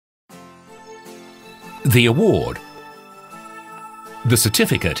the award, the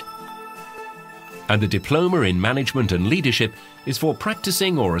certificate, and the diploma in management and leadership is for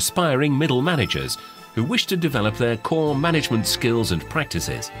practicing or aspiring middle managers who wish to develop their core management skills and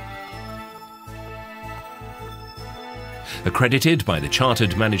practices. Accredited by the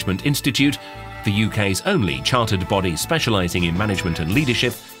Chartered Management Institute, the UK's only chartered body specialising in management and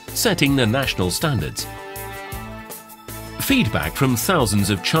leadership, setting the national standards. Feedback from thousands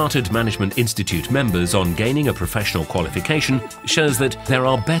of Chartered Management Institute members on gaining a professional qualification shows that there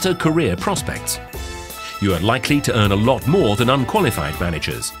are better career prospects. You are likely to earn a lot more than unqualified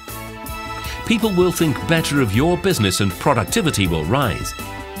managers. People will think better of your business and productivity will rise.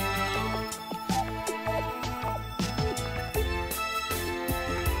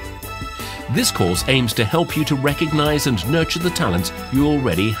 This course aims to help you to recognise and nurture the talents you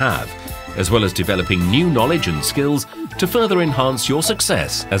already have, as well as developing new knowledge and skills to further enhance your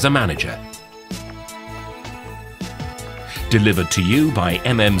success as a manager. Delivered to you by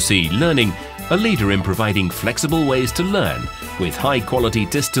MMC Learning, a leader in providing flexible ways to learn with high-quality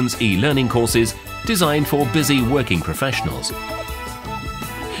distance e-learning courses designed for busy working professionals.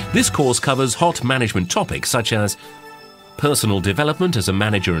 This course covers hot management topics such as personal development as a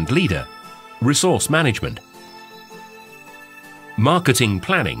manager and leader, resource management, marketing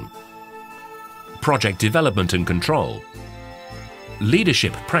planning, project development and control,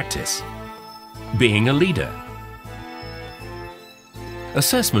 leadership practice, being a leader.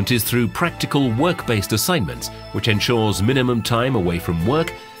 Assessment is through practical work-based assignments, which ensures minimum time away from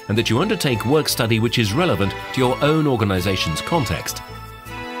work and that you undertake work study which is relevant to your own organisation's context.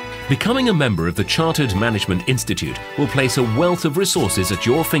 Becoming a member of the Chartered Management Institute will place a wealth of resources at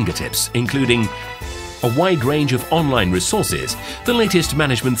your fingertips, including a wide range of online resources, the latest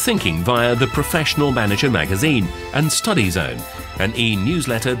management thinking via the Professional Manager magazine and Study Zone, an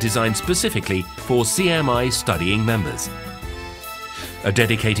e-newsletter designed specifically for CMI studying members. A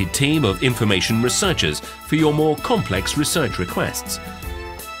dedicated team of information researchers for your more complex research requests.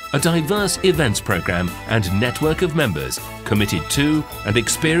 A diverse events program and network of members committed to and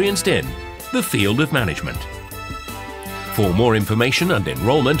experienced in the field of management. For more information and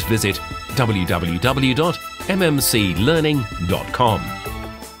enrolment, visit www.mmclearning.com.